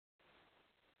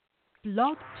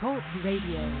Blog Talk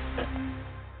Radio.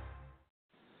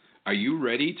 Are you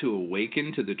ready to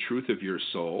awaken to the truth of your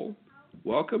soul?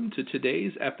 Welcome to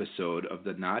today's episode of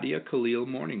the Nadia Khalil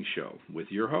Morning Show with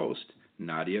your host,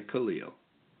 Nadia Khalil.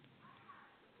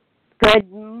 Good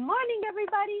morning,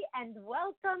 everybody, and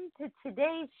welcome to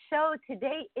today's show.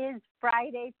 Today is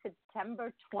Friday,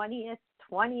 September 20th,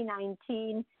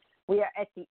 2019. We are at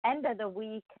the end of the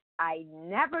week. I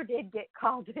never did get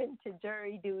called into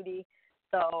jury duty,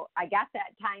 so I got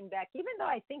that time back, even though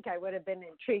I think I would have been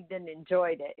intrigued and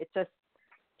enjoyed it. It just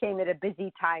came at a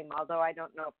busy time, although I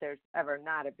don't know if there's ever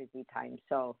not a busy time,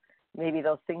 so maybe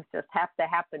those things just have to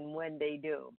happen when they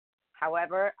do.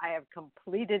 However, I have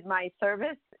completed my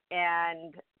service,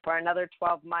 and for another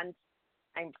 12 months,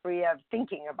 I'm free of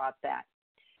thinking about that.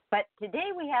 But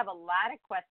today we have a lot of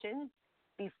questions.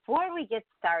 Before we get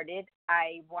started,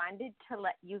 I wanted to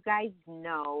let you guys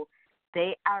know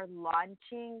they are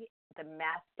launching the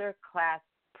Master Class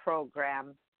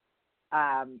program.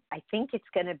 I think it's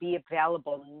going to be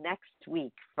available next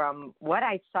week. From what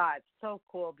I saw, it's so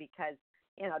cool because,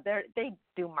 you know, they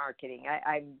do marketing.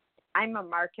 I'm a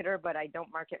marketer, but I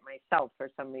don't market myself for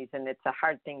some reason. It's a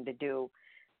hard thing to do.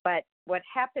 But what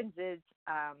happens is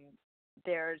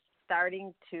they're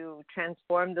starting to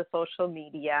transform the social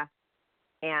media,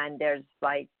 and there's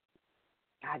like,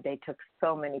 God, they took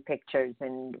so many pictures,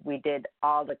 and we did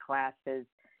all the classes.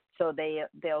 So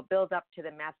they'll build up to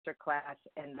the master class,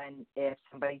 and then if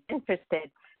somebody's interested,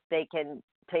 they can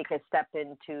take a step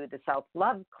into the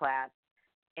self-love class.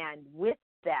 And with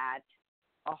that,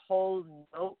 a whole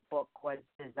notebook was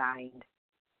designed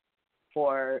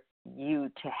for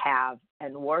you to have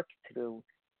and work through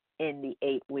in the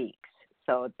 8 weeks.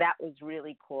 So that was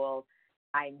really cool.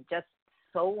 I'm just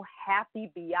so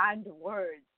happy beyond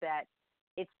words that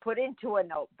it's put into a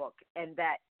notebook and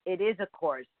that it is a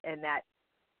course, and that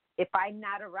if I'm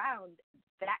not around,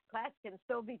 that class can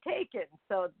still be taken.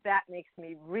 So that makes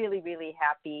me really, really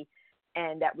happy,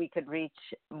 and that we could reach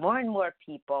more and more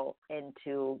people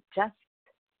into just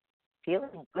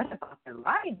feeling good about their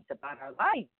lives, about our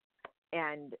lives.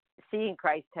 And seeing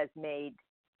Christ has made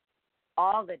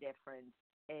all the difference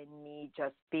in me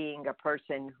just being a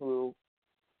person who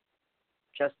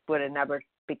just would have never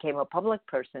became a public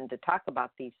person to talk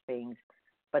about these things,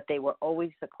 but they were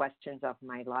always the questions of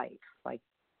my life. Like,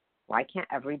 why can't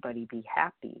everybody be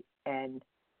happy? And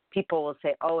people will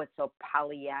say, oh, it's so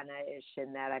Pollyanna-ish,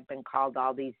 and that I've been called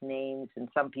all these names. And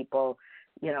some people,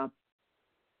 you know,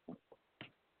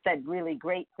 said really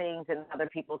great things, and other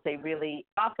people say really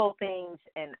awful things.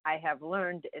 And I have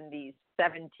learned in these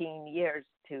 17 years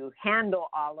to handle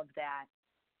all of that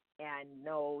and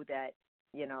know that,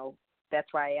 you know, that's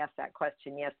why I asked that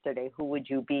question yesterday, who would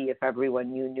you be if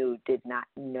everyone you knew did not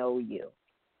know you?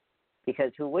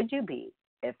 Because who would you be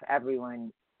if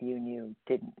everyone you knew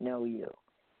didn't know you?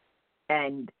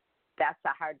 And that's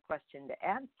a hard question to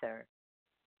answer,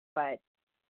 but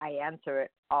I answer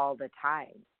it all the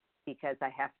time because I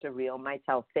have to reel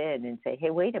myself in and say, hey,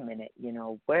 wait a minute, you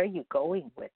know, where are you going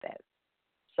with this?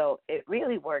 So it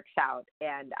really works out.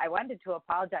 And I wanted to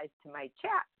apologize to my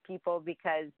chat people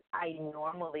because I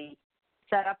normally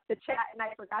set up the chat, and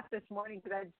I forgot this morning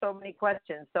because I had so many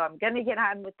questions. So I'm going to get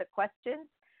on with the questions.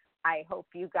 I hope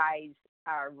you guys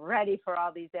are ready for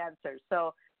all these answers.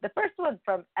 So the first one's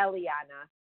from Eliana,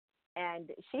 and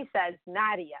she says,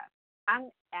 Nadia, I'm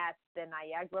at the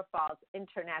Niagara Falls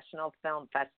International Film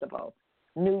Festival,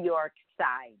 New York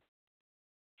side.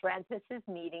 Frances is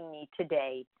meeting me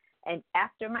today, and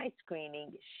after my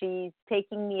screening, she's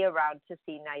taking me around to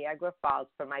see Niagara Falls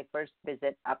for my first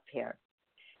visit up here.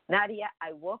 Nadia,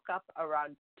 I woke up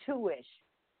around 2-ish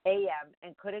a.m.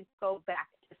 and couldn't go back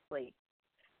to sleep.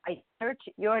 I searched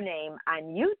your name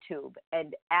on YouTube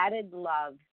and added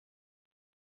love.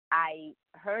 I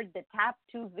heard the top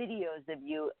 2 videos of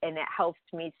you, and it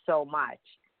helped me so much.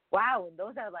 Wow, and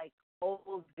those are like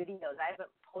old videos. I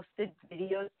haven't posted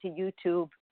videos to YouTube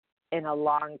in a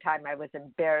long time. I was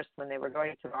embarrassed when they were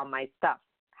going through all my stuff.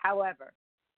 However,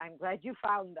 I'm glad you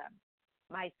found them.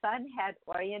 My son had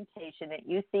orientation at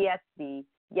UCSB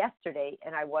yesterday,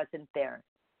 and I wasn't there.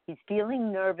 He's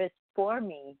feeling nervous for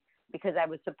me because I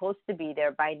was supposed to be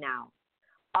there by now.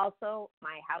 Also,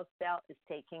 my house sale is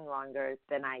taking longer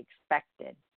than I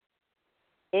expected.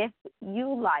 If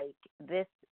you like, this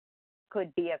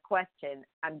could be a question.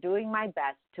 I'm doing my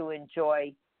best to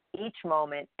enjoy each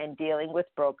moment, and dealing with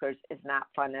brokers is not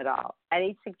fun at all.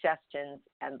 Any suggestions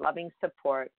and loving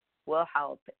support will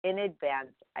help. In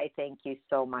advance, I thank you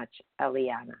so much,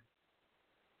 Eliana.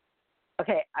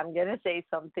 Okay, I'm going to say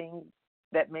something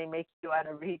that may make you want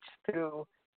to reach through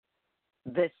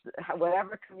this,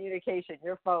 whatever communication,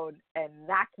 your phone, and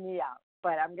knock me out.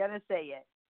 But I'm going to say it.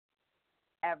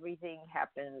 Everything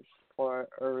happens for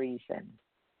a reason.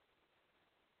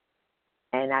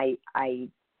 And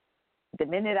the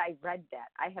minute I read that,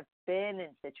 I have been in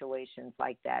situations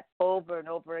like that over and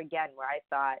over again where I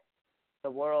thought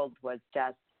the world was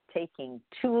just taking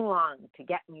too long to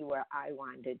get me where I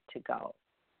wanted to go.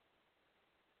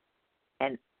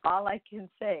 And all I can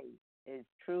say is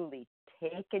truly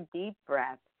take a deep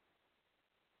breath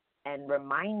and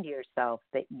remind yourself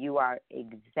that you are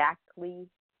exactly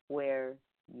where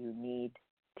you need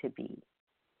to be.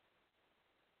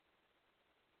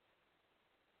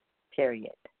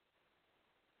 Period.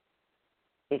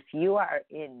 If you are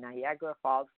in Niagara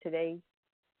Falls today,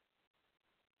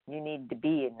 you need to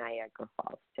be in Niagara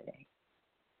Falls today.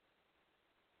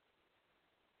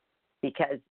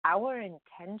 Because our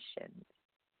intentions,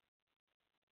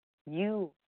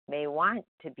 you may want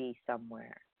to be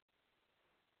somewhere.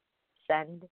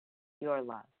 Send your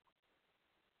love.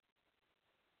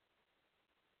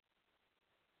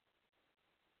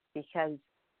 Because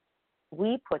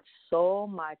we put so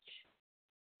much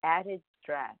added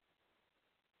stress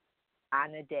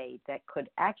on a day that could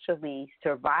actually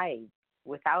survive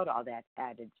without all that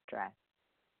added stress.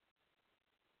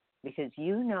 Because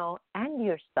you know, and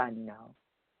your son know,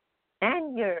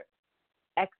 and your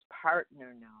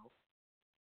ex-partner know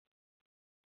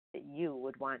that you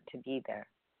would want to be there.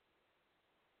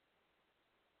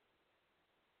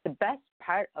 The best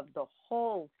part of the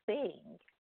whole thing,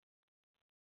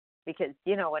 because,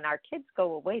 you know, when our kids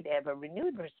go away, they have a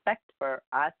renewed respect for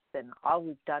us and all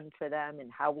we've done for them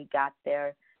and how we got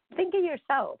there. Think of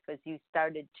yourself as you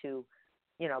started to,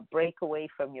 you know, break away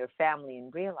from your family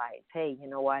and realize, hey, you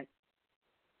know what?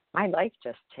 My life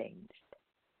just changed.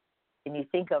 And you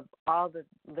think of all the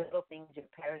little things your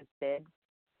parents did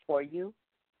for you.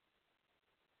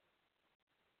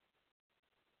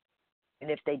 And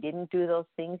if they didn't do those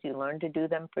things, you learn to do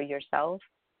them for yourself.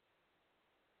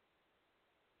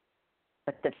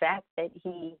 But the fact that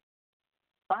he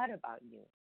thought about you,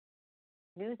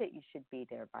 knew that you should be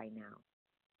there by now,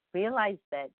 realized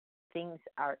that things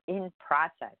are in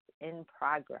process, in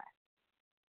progress.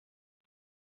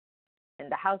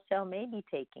 And the house sale may be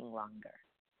taking longer,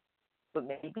 but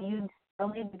maybe you still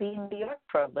need to be in New York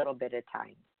for a little bit of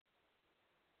time.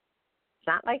 It's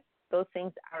not like those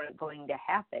things aren't going to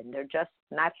happen. They're just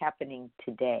not happening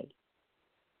today.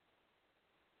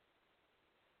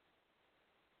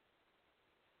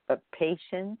 But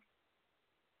patience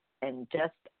and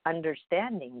just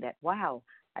understanding that, wow,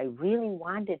 I really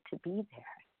wanted to be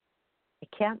there. I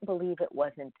can't believe it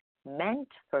wasn't meant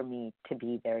for me to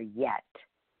be there yet.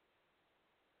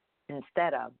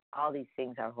 Instead of, all these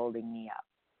things are holding me up.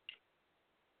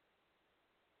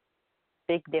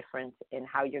 Big difference in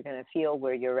how you're going to feel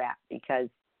where you're at, because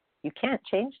you can't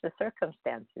change the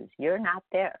circumstances. You're not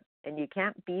there, and you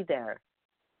can't be there.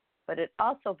 But it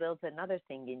also builds another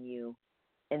thing in you,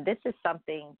 and this is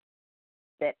something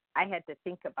that I had to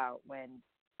think about when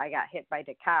I got hit by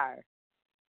the car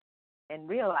and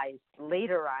realized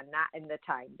later on, not in the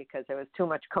time because there was too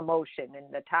much commotion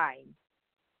in the time,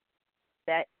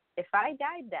 that if I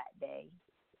died that day,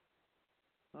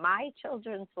 my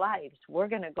children's lives were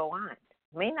going to go on.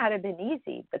 It may not have been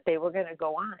easy, but they were going to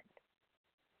go on.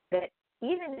 That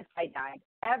even if I died,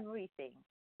 everything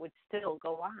would still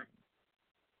go on.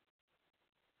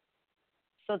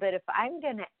 So that if I'm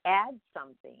going to add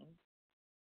something,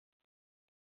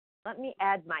 let me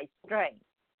add my strength,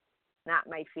 not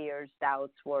my fears,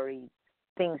 doubts, worries,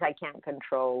 things I can't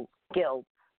control, guilt.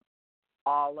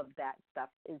 All of that stuff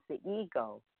is the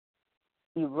ego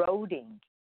eroding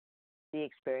the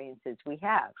experiences we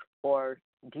have, or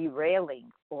derailing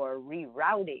or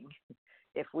rerouting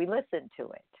if we listen to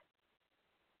it.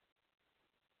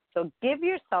 So give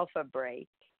yourself a break.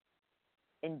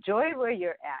 Enjoy where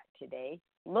you're at today.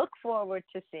 Look forward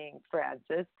to seeing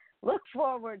Francis. Look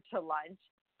forward to lunch.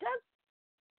 Just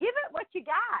give it what you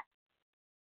got.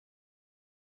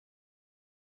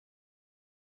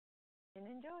 And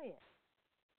enjoy it.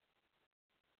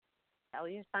 Tell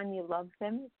your son you love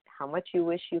him, how much you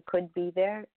wish you could be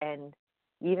there, and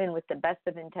even with the best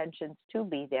of intentions to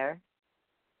be there,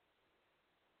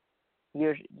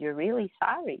 you're really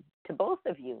sorry to both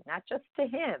of you, not just to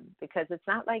him, because it's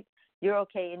not like you're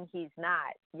okay and he's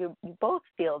not. You both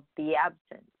feel the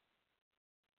absence.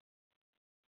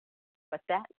 But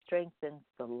that strengthens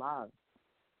the love.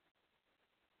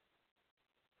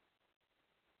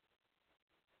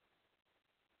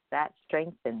 That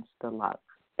strengthens the love.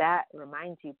 That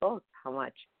reminds you both how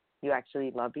much you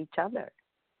actually love each other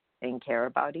and care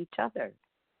about each other.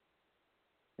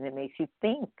 And it makes you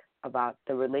think about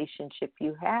the relationship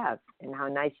you have and how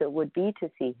nice it would be to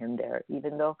see him there,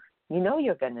 even though you know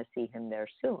you're going to see him there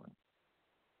soon.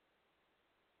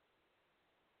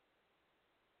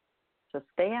 So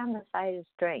stay on the side of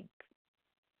strength.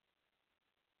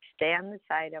 Stay on the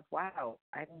side of, wow,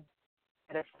 I'm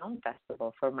at a film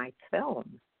festival for my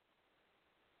film.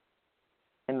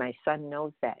 And my son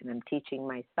knows that, and I'm teaching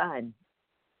my son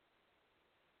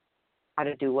how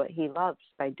to do what he loves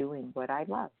by doing what I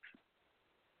love.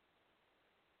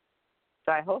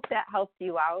 So I hope that helped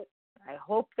you out. I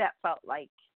hope that felt like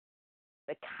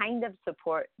the kind of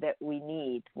support that we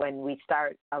need when we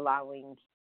start allowing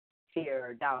fear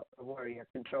or doubt or worry or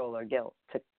control or guilt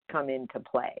to come into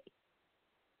play.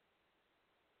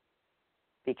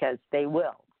 Because they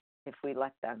will if we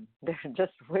let them. They're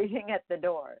just waiting at the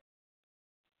door.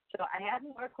 So I have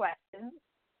more questions.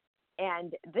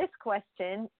 And this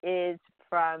question is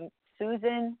from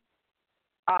Susan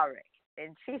Auric.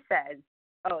 And she says,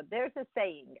 there's a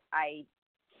saying. I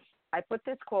put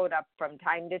this quote up from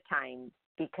time to time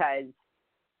because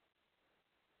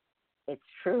it's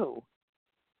true.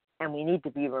 And we need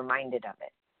to be reminded of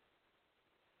it.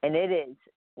 And it is,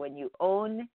 when you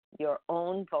own your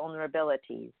own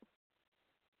vulnerabilities,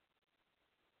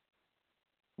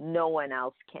 no one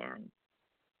else can.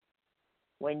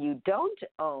 When you don't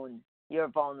own your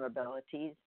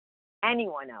vulnerabilities,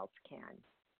 anyone else can.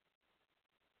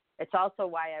 It's also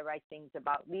why I write things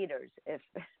about leaders. If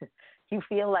you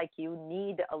feel like you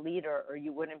need a leader or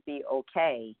you wouldn't be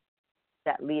okay,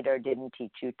 that leader didn't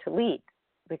teach you to lead,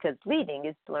 because leading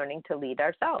is learning to lead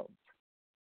ourselves.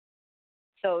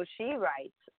 So she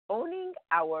writes, owning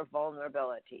our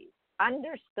vulnerabilities,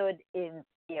 understood in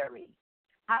theory.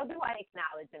 How do I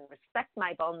acknowledge and respect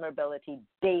my vulnerability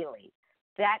daily?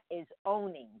 That is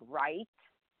owning, right?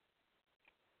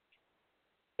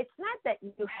 It's not that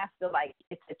you have to,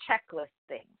 it's a checklist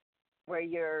thing where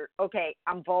you're, okay,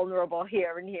 I'm vulnerable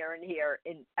here and here and here,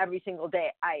 and every single day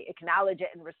I acknowledge it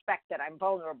and respect that I'm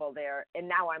vulnerable there, and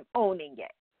now I'm owning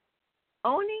it.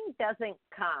 Owning doesn't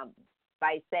come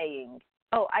by saying,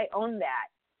 oh, I own that,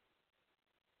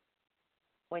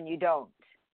 when you don't.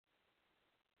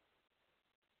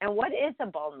 And what is a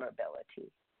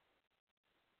vulnerability?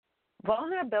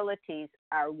 Vulnerabilities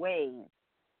are ways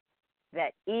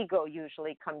that ego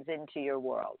usually comes into your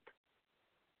world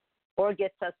or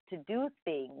gets us to do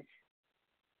things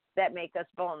that make us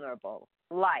vulnerable.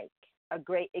 Like, a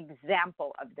great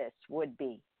example of this would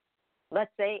be,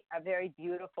 let's say a very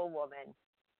beautiful woman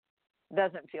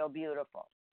doesn't feel beautiful.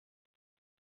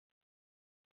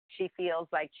 She feels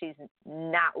like she's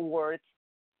not worth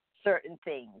certain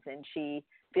things, and she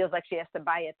feels like she has to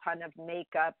buy a ton of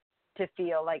makeup to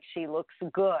feel like she looks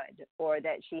good, or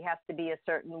that she has to be a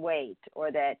certain weight,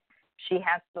 or that she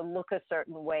has to look a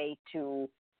certain way to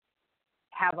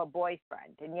have a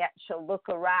boyfriend. And yet she'll look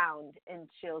around and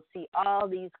she'll see all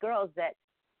these girls that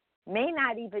may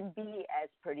not even be as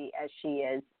pretty as she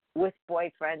is, with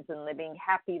boyfriends and living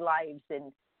happy lives,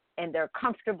 and they're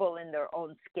comfortable in their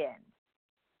own skin.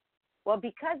 Well,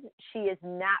 because she is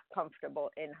not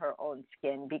comfortable in her own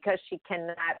skin, because she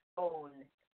cannot own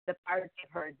the parts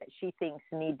of her that she thinks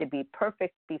need to be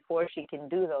perfect before she can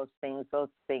do those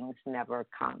things never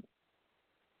come.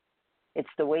 It's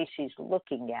the way she's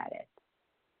looking at it.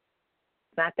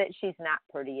 It's not that she's not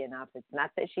pretty enough. It's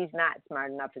not that she's not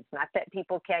smart enough. It's not that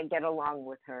people can't get along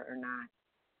with her or not.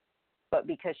 But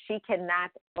because she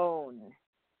cannot own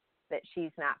that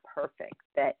she's not perfect,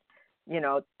 that,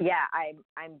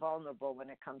 I'm vulnerable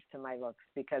when it comes to my looks,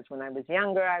 because when I was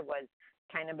younger, I was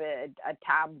kind of a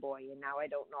tomboy, and now I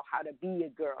don't know how to be a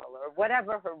girl, or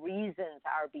whatever her reasons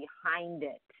are behind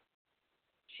it.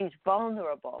 She's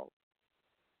vulnerable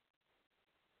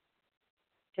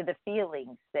to the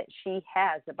feelings that she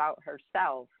has about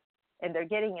herself, and they're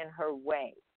getting in her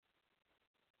way.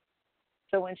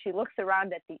 So when she looks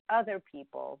around at the other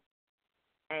people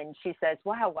and she says,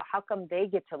 wow, well, how come they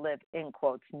get to live, in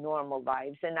quotes, normal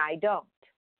lives and I don't?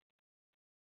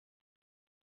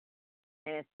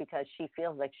 And it's because she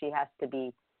feels like she has to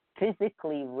be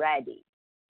physically ready.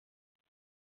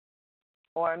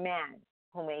 Or a man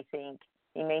who may think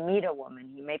he may meet a woman,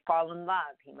 he may fall in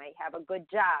love, he might have a good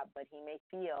job, but he may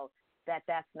feel that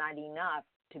that's not enough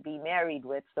to be married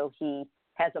with, so he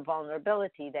has a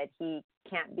vulnerability that he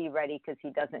can't be ready because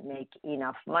he doesn't make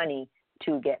enough money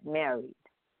to get married.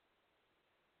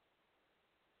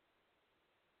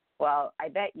 Well, I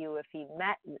bet you if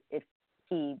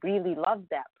he really loved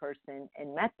that person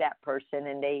and met that person,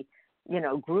 and they,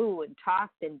 grew and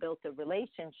talked and built a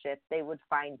relationship, they would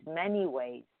find many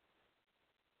ways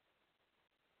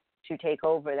to take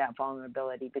over that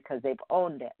vulnerability because they've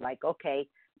owned it. Like, okay,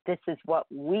 this is what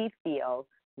we feel.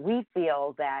 We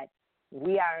feel that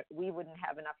we wouldn't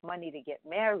have enough money to get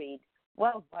married.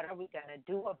 Well, what are we going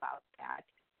to do about that?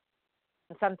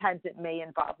 And sometimes it may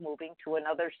involve moving to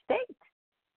another state.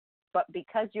 But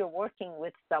because you're working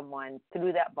with someone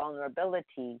through that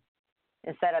vulnerability,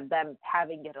 instead of them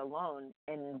having it alone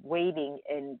and waiting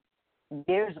and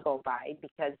years go by,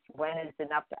 because when is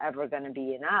enough ever going to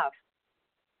be enough?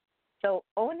 So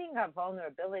owning our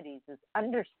vulnerabilities is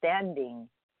understanding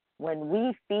when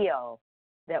we feel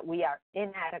that we are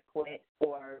inadequate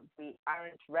or we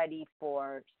aren't ready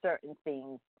for certain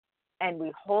things, and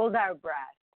we hold our breath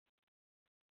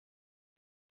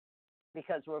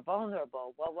because we're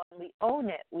vulnerable. Well, when we own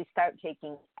it, we start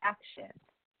taking action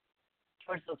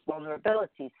towards those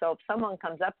vulnerabilities. So if someone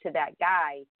comes up to that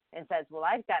guy and says, well,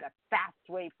 I've got a fast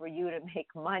way for you to make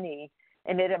money,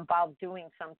 and it involves doing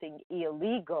something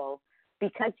illegal,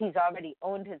 because he's already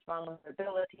owned his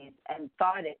vulnerabilities and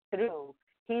thought it through,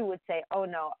 he would say, oh,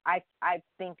 no, I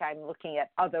think I'm looking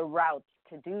at other routes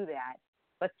to do that.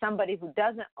 But somebody who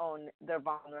doesn't own their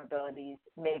vulnerabilities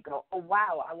may go, oh,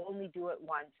 wow, I'll only do it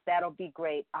once. That'll be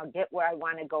great. I'll get where I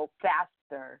want to go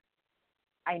faster.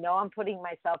 I know I'm putting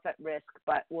myself at risk,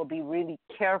 but we'll be really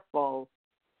careful.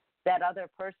 That other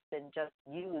person just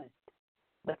used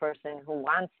the person who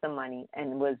wants the money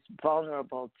and was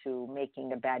vulnerable to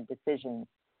making a bad decision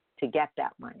to get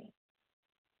that money.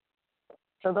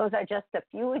 So those are just a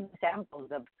few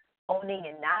examples of owning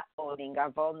and not owning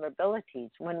our vulnerabilities.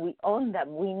 When we own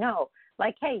them, we know,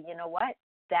 like, hey, you know what?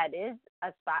 That is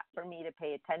a spot for me to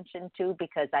pay attention to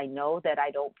because I know that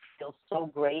I don't feel so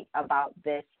great about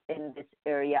this in this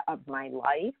area of my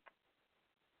life.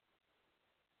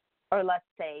 Or let's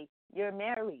say you're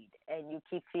married and you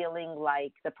keep feeling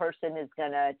like the person is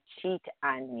going to cheat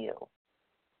on you.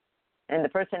 And the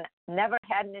person never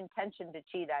had an intention to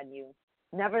cheat on you,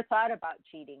 never thought about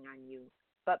cheating on you.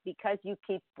 But because you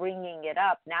keep bringing it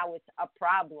up, now it's a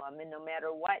problem. And no matter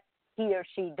what he or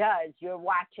she does, you're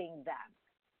watching them.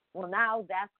 Well, now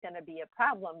that's going to be a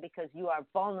problem because you are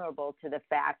vulnerable to the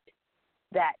fact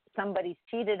that somebody's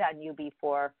cheated on you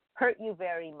before, hurt you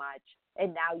very much,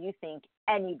 and now you think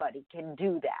anybody can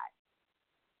do that.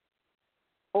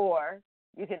 Or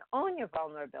you can own your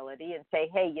vulnerability and say,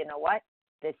 hey, you know what?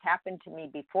 This happened to me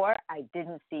before. I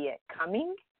didn't see it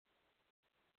coming.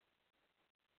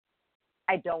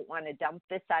 I don't want to dump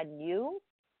this on you.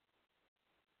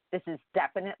 This is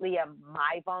definitely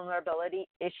my vulnerability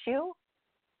issue.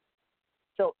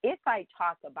 So if I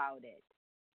talk about it,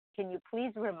 can you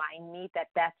please remind me that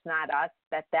that's not us,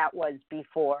 that was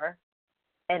before,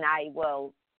 and I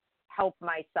will help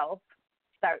myself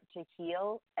start to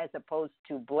heal as opposed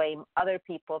to blame other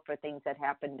people for things that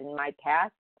happened in my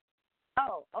past?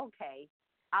 Oh, okay.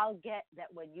 I'll get that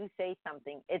when you say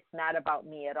something, it's not about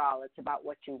me at all. It's about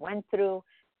what you went through,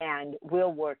 and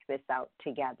we'll work this out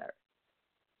together.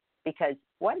 Because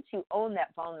once you own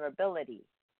that vulnerability,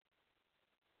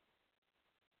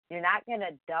 you're not going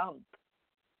to dump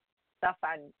stuff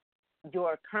on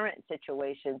your current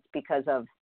situations because of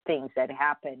things that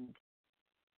happened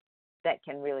that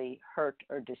can really hurt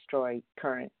or destroy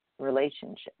current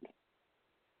relationships.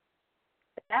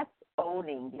 That's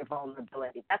owning your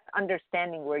vulnerability. That's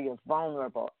understanding where you're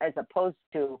vulnerable as opposed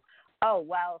to, oh,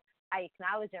 well, I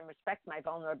acknowledge and respect my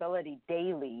vulnerability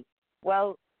daily.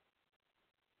 Well,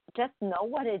 just know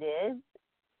what it is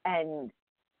and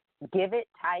give it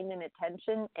time and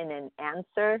attention and an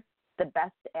answer, the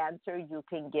best answer you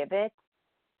can give it,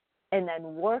 and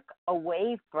then work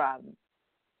away from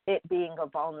it being a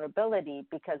vulnerability,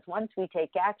 because once we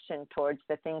take action towards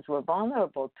the things we're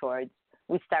vulnerable towards,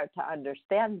 we start to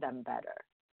understand them better.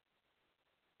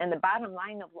 And the bottom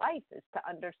line of life is to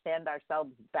understand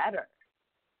ourselves better.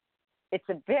 It's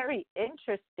a very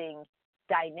interesting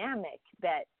dynamic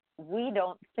that we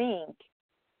don't think,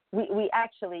 we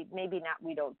actually, maybe not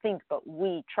we don't think, but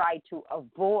we try to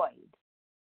avoid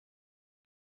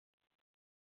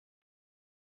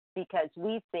because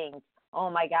we think, oh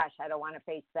my gosh, I don't want to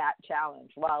face that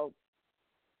challenge. Well,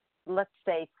 let's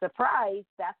say, surprise,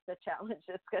 that's the challenge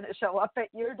that's going to show up at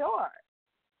your door.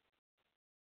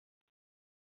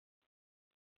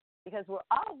 Because we're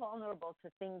all vulnerable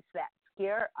to things that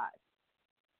scare us.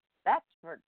 That's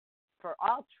for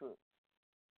all truth.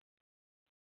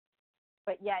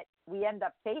 But yet we end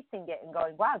up facing it and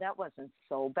going, wow, that wasn't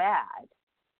so bad.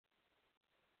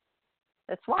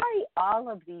 That's why all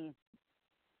of these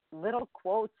little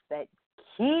quotes that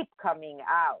keep coming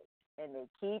out, and they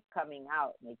keep coming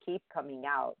out, and they keep coming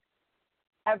out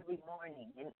every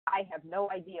morning. And I have no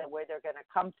idea where they're going to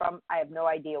come from. I have no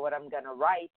idea what I'm going to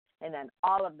write. And then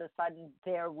all of a sudden,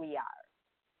 there we are.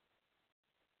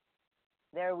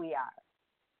 there we are.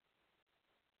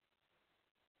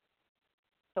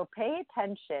 So pay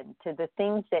attention to the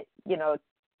things that,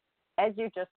 as you're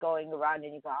just going around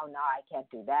and you go, oh, no, I can't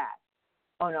do that.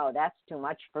 Oh, no, that's too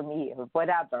much for me, or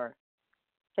whatever.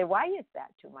 Say, why is that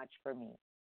too much for me?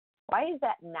 Why is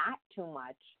that not too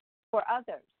much for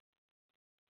others?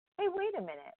 Hey, wait a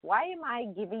minute. Why am I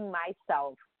giving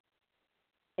myself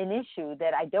an issue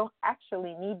that I don't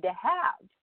actually need to have?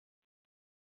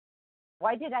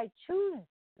 Why did I choose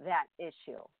that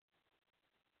issue?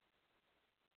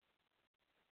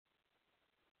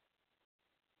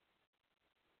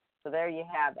 So there you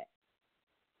have it.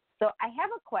 So I have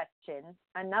a question,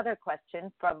 another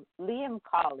question from Liam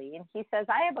Cawley, and he says,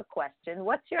 I have a question.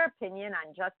 What's your opinion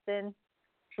on Justin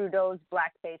Trudeau's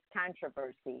blackface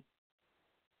controversy?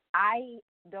 I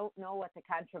don't know what the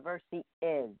controversy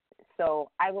is, so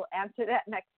I will answer that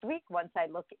next week once I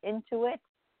look into it.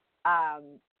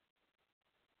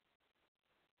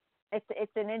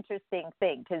 It's an interesting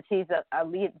thing because he's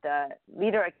the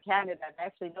leader of Canada, and I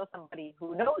actually know somebody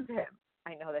who knows him.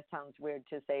 I know that sounds weird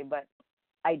to say, but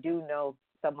I do know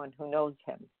someone who knows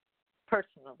him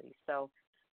personally. So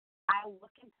I'll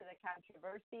look into the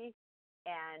controversy,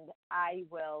 and I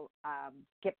will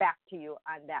get back to you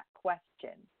on that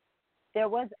question. There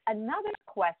was another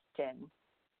question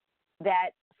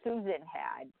that Susan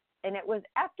had, and it was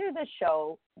after the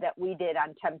show that we did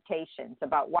on temptations,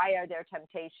 about why are there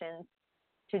temptations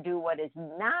to do what is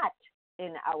not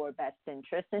in our best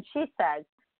interest. And she says,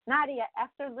 Nadia,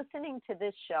 after listening to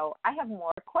this show, I have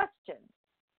more questions.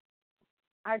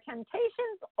 Are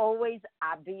temptations always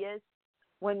obvious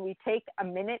when we take a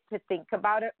minute to think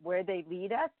about it, where they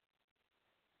lead us?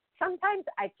 Sometimes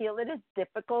I feel it is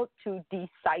difficult to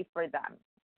decipher them.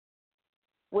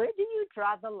 Where do you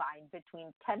draw the line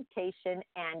between temptation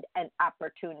and an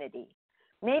opportunity?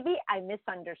 Maybe I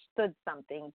misunderstood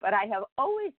something, but I have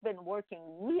always been working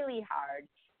really hard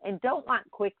and don't want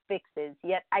quick fixes,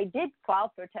 yet I did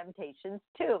fall for temptations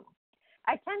too.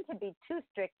 I tend to be too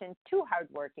strict and too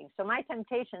hardworking, so my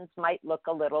temptations might look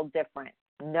a little different.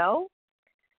 No?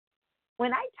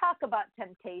 When I talk about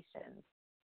temptations,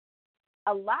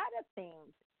 a lot of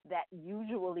things that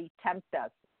usually tempt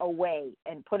us away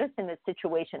and put us in a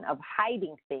situation of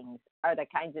hiding things are the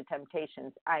kinds of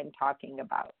temptations I'm talking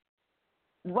about.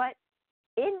 What,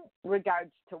 in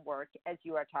regards to work, as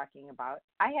you are talking about,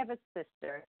 I have a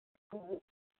sister who,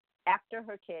 after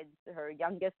her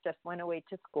youngest just went away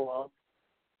to school,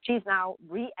 she's now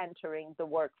re-entering the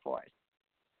workforce.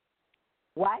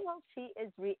 While she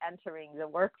is re-entering the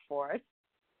workforce,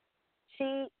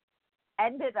 she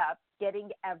ended up getting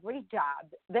every job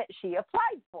that she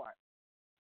applied for.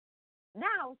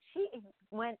 Now she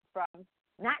went from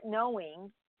not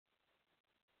knowing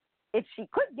if she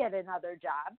could get another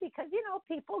job, because,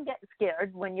 people get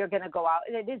scared when you're going to go out.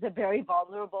 It is a very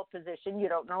vulnerable position. You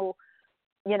don't know,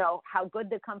 how good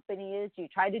the company is. You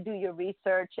try to do your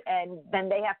research, and then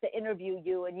they have to interview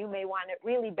you, and you may want it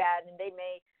really bad, and they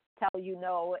may tell you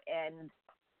no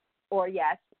or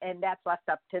yes, and that's left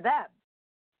up to them.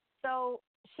 So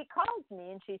she calls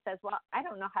me and she says, well, I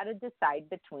don't know how to decide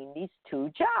between these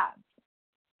two jobs.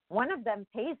 One of them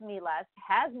pays me less,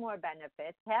 has more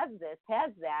benefits, has this,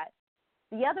 has that.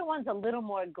 The other one's a little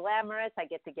more glamorous. I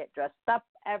get to get dressed up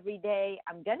every day.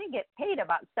 I'm going to get paid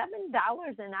about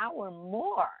 $7 an hour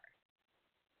more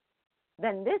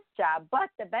than this job, but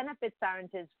the benefits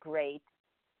aren't as great.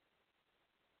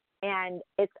 And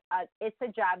it's a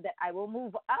job that I will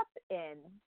move up in,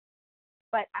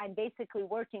 but I'm basically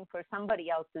working for somebody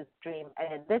else's dream.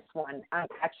 And in this one, I'm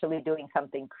actually doing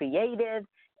something creative,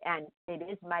 and it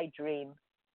is my dream.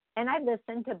 And I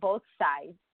listened to both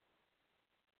sides.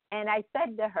 And I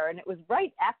said to her, and it was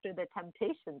right after the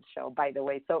Temptations show, by the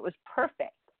way, so it was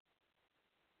perfect.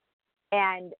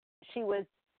 And she was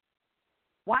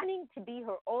wanting to be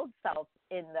her old self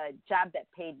in the job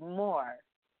that paid more,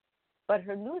 but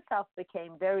her new self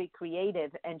became very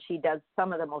creative, and she does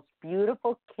some of the most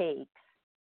beautiful cake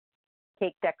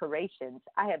decorations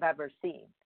I have ever seen.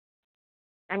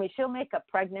 I mean, she'll make a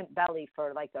pregnant belly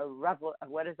for like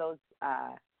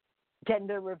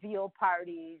gender reveal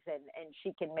parties, and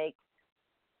she can make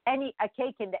a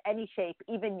cake into any shape,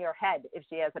 even your head, if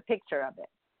she has a picture of it.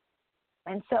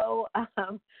 And so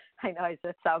I know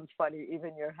that sounds funny,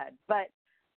 even your head. But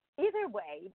either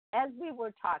way, as we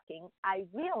were talking, I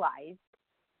realized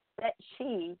that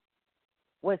she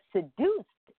was seduced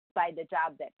by the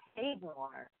job that paid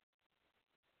more.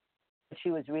 She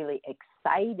was really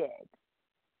excited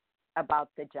about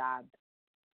the job,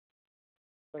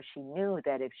 where she knew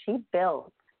that if she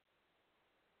built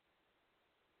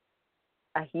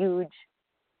a huge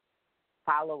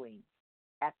following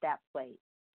at that place.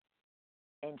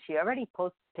 And she already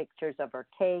posts pictures of her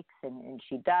cakes, and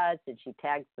she does, and she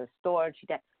tags the store.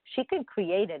 She can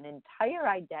create an entire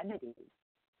identity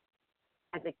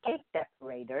as a cake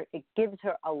decorator. It gives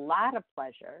her a lot of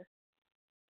pleasure.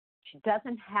 She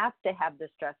doesn't have to have the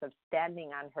stress of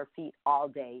standing on her feet all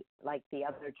day like the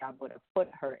other job would have put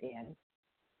her in.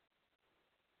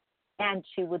 And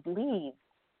she would leave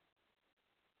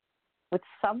with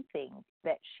something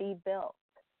that she built.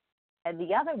 And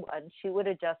the other one, she would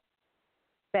have just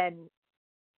been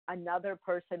another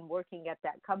person working at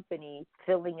that company,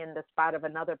 filling in the spot of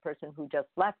another person who just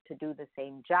left to do the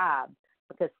same job,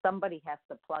 because somebody has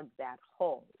to plug that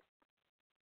hole.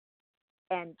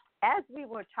 And as we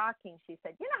were talking, she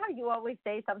said, you know how you always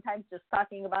say sometimes just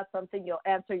talking about something, you'll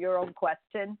answer your own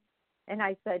question? And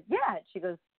I said, yeah. She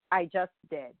goes, I just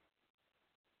did.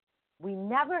 We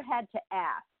never had to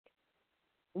ask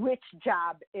which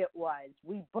job it was.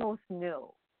 We both knew.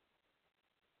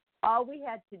 All we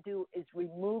had to do is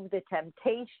remove the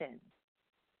temptation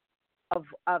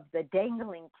of the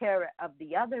dangling carrot of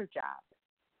the other job,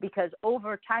 because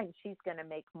over time she's going to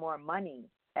make more money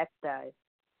at the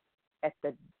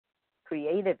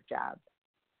creative job,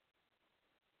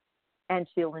 and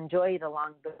she'll enjoy it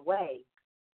along the way.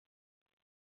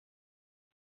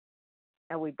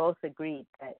 And we both agreed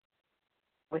that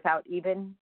without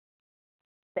even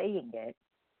saying it,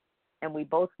 and we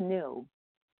both knew,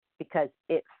 because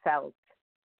it felt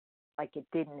like it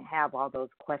didn't have all those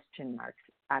question marks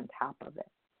on top of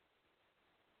it.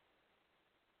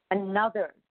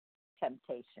 Another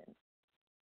temptation.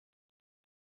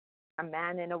 A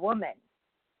man and a woman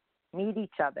meet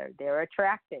each other. They're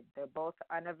attracted. They're both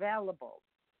unavailable.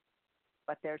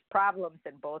 But there's problems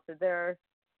in both of their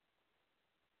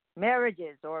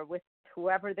marriages or with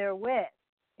whoever they're with.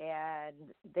 And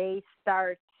they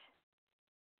start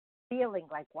feeling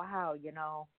like, wow,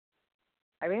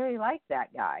 I really like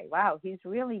that guy. Wow, he's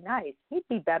really nice. He'd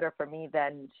be better for me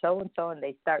than so-and-so. And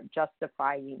they start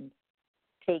justifying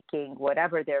taking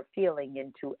whatever they're feeling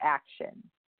into action.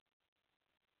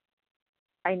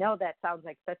 I know that sounds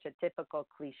like such a typical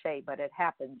cliche, but it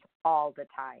happens all the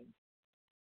time.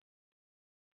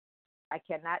 I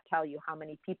cannot tell you how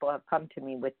many people have come to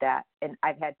me with that, and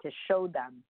I've had to show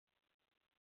them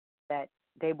that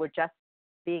they were just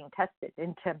being tested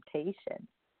in temptation.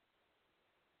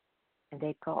 And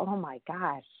they go, oh my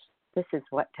gosh, this is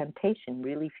what temptation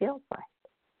really feels like.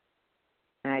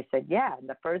 And I said, yeah, and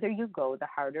the further you go, the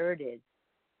harder it is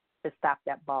to stop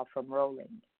that ball from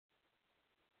rolling.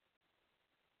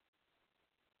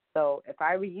 So if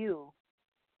I were you,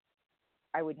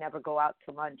 I would never go out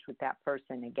to lunch with that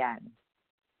person again.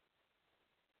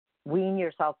 Wean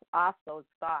yourself off those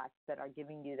thoughts that are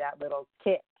giving you that little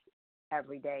kick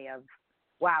every day of,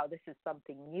 wow, this is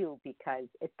something new, because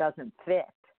it doesn't fit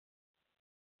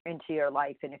into your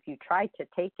life. And if you try to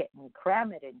take it and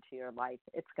cram it into your life,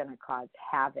 it's going to cause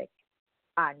havoc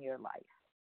on your life.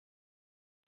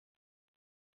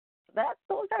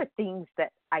 Those are things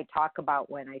that I talk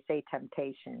about when I say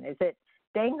temptation. Is it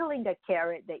dangling a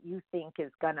carrot that you think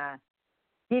is going to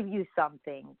give you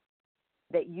something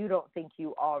that you don't think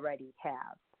you already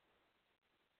have?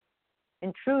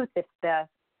 In truth, if the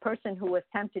person who was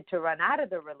tempted to run out of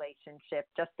the relationship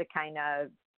just to kind of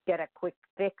get a quick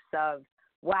fix of,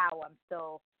 wow, I'm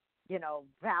still,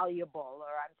 valuable, or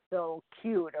I'm still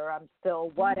cute, or I'm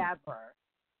still whatever,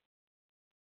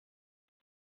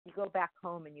 you go back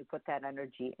home and you put that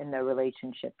energy in the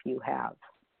relationship you have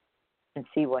and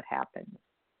see what happens.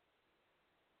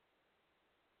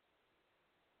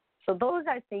 So those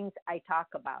are things I talk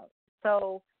about.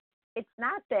 So it's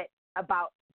not that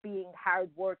about being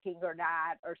hardworking or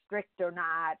not, or strict or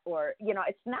not, or,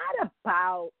 it's not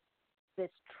about this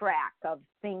track of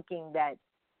thinking that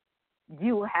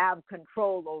you have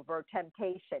control over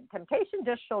temptation. Temptation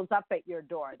just shows up at your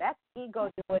door. That's ego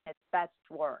doing its best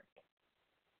work.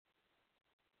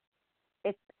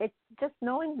 It's just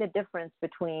knowing the difference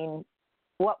between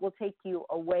what will take you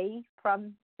away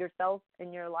from yourself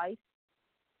in your life,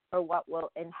 or what will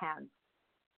enhance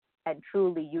and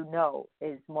truly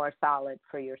is more solid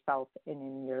for yourself and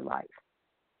in your life.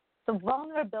 So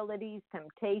vulnerabilities,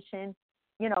 temptation,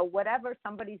 whatever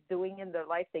somebody's doing in their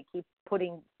life, they keep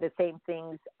putting the same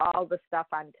things, all the stuff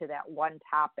onto that one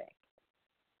topic.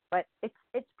 But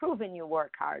it's proven you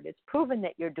work hard. It's proven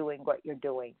that you're doing what you're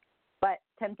doing. But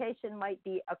temptation might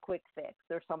be a quick fix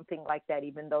or something like that,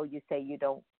 even though you say you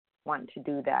don't want to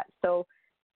do that. So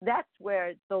that's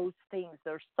where those things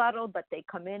are subtle, but they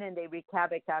come in and they wreak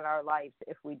havoc on our lives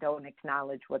if we don't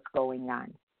acknowledge what's going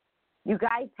on. You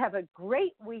guys have a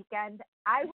great weekend.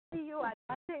 I will see you on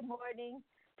Monday morning.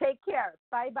 Take care.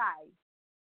 Bye-bye.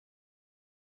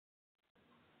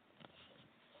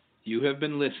 You have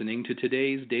been listening to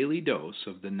today's daily dose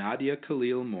of the Nadia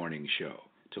Khalil Morning Show.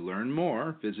 To learn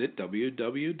more, visit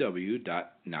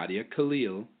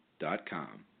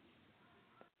www.nadiakhalil.com.